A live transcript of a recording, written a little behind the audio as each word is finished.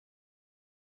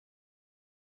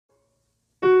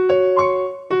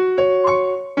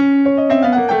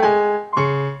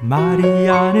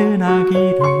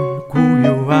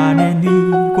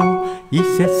이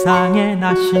세상에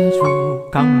나신 주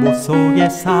강보 속에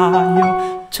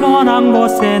사여 천한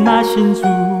곳에 나신 주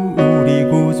우리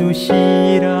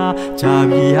구주시라.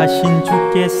 자비하신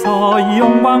주께서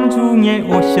영광 중에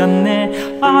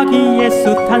오셨네. 아기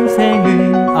예수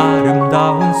탄생은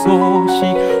아름다운 소식.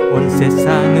 온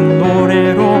세상은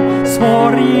노래로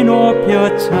소리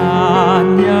높여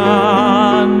찬양해.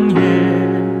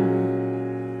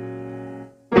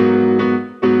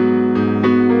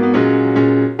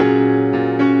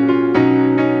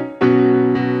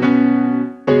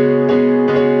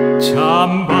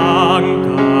 참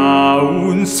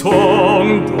반가운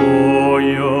성도여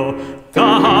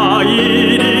다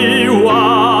이리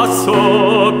와서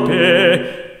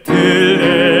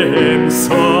베들레헴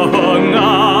성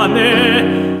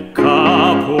안에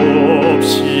가봅시다.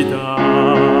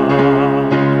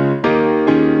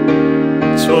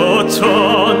 저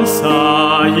천사여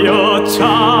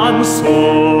찬송을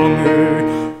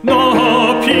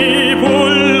높이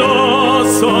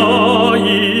불러서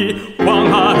이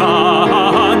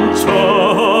광활한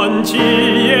천지에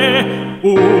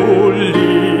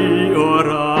울리어라.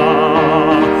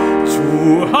 주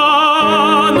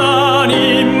하나님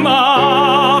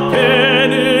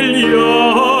앞에는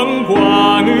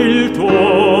영광을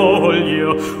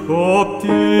돌려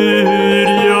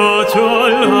엎드려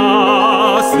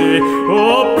절하세.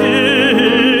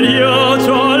 엎드려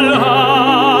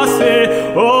절하세.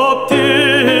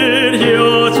 엎드려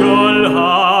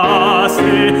절하세.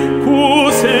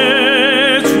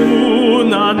 구세주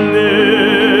났네.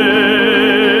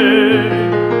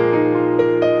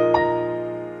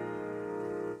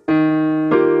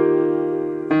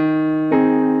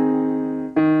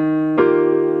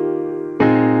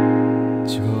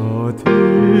 저들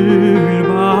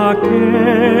밖에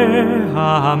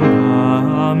한밤중에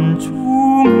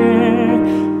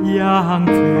양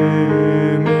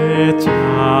틈에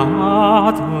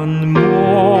자던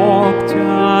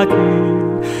목자들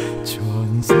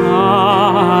천사들이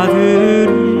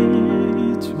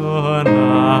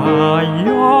전하여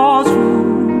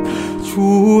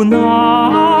주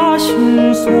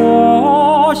나신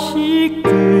소식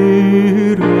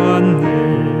들었네.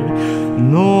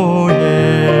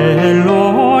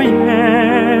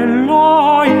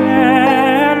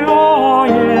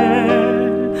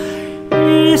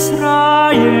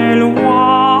 이스라엘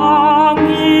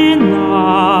왕이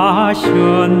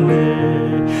나셨네.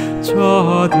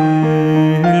 저들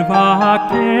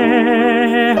밖에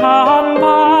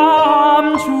한밤중에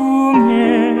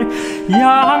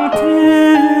양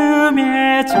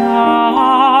틈에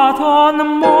자던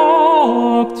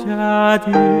목자들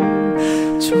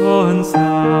천사들이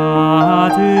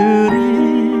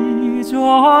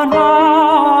전하여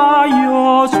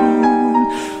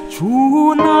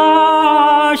주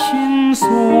나신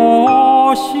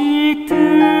소식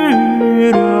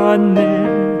들었네.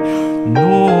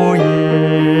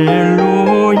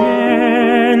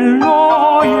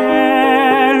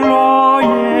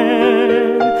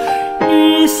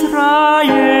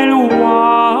 이스라엘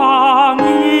왕이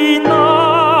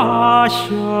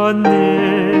나셨네.